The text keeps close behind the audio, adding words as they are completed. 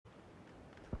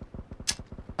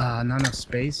Not enough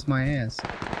space, my ass.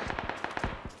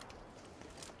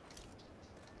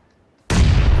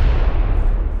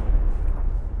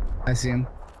 I see him.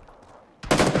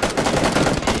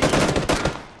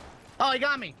 Oh, he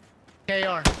got me!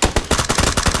 KR.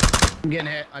 I'm getting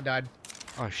hit. I died.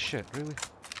 Oh shit, really?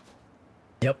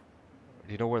 Yep.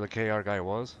 Do you know where the KR guy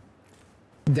was?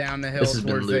 Down the hill This has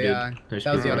been towards looted. the,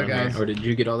 that was the other guys. Or did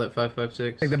you get all that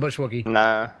 556? Take the bush wookie.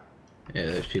 Nah. Yeah,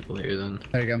 there's people here then.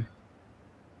 There you go.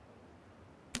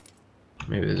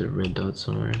 Maybe there's a red dot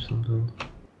somewhere or something.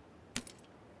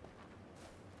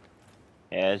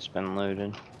 Yeah, it's been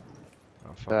looted.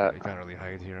 Oh fuck, you can't really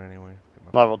hide here anyway.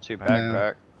 Level 2 back.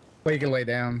 backpack. Well, you can lay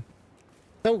down.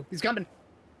 Oh, he's coming.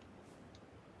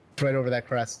 It's right over that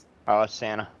crest. Oh, it's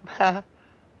Santa. About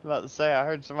to say, I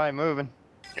heard somebody moving.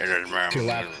 To your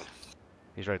left.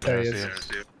 He's right There there. he I is.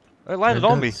 see him. It landed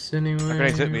on me. Anywhere. The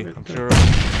grenades hit me, I'm sure.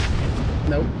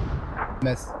 Nope.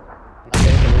 Missed.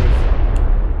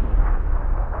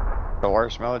 The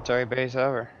worst military base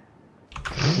ever.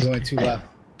 There's only 2 left.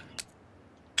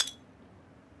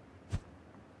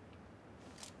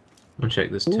 I'm gonna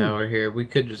check this Ooh. tower here. We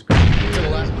could just To the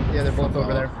left. Yeah, they're both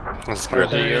over there. Let's Right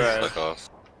grab the there. US. Fuck off.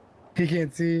 He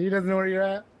can't see. He doesn't know where you're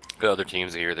at. The other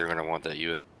teams here, they're gonna want that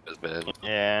US bed.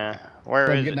 Yeah. Where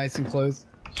Don't is get it? nice and close.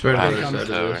 It's right on the Here other comes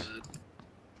side of this.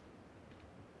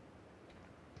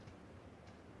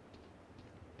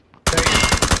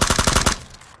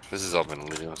 This has all been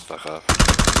looted. Let's fuck off.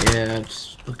 Yeah, I'm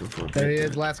just looking for it. There he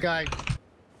is, last guy.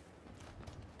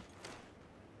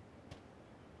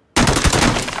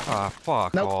 Ah,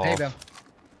 fuck Nope, off. hey though.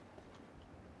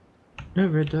 No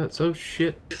red dots. Oh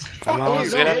shit. Come on,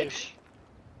 let's get it.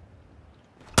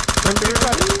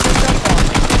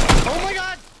 Oh my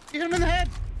god! You hit him in the head!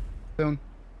 Boom.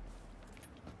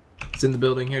 It's in the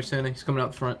building here, Sandy. He's coming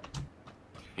out the front.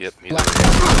 Yep. he's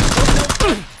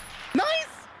Nice!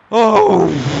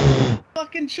 Oh!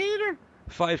 Fucking cheater!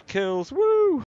 5 kills, woo!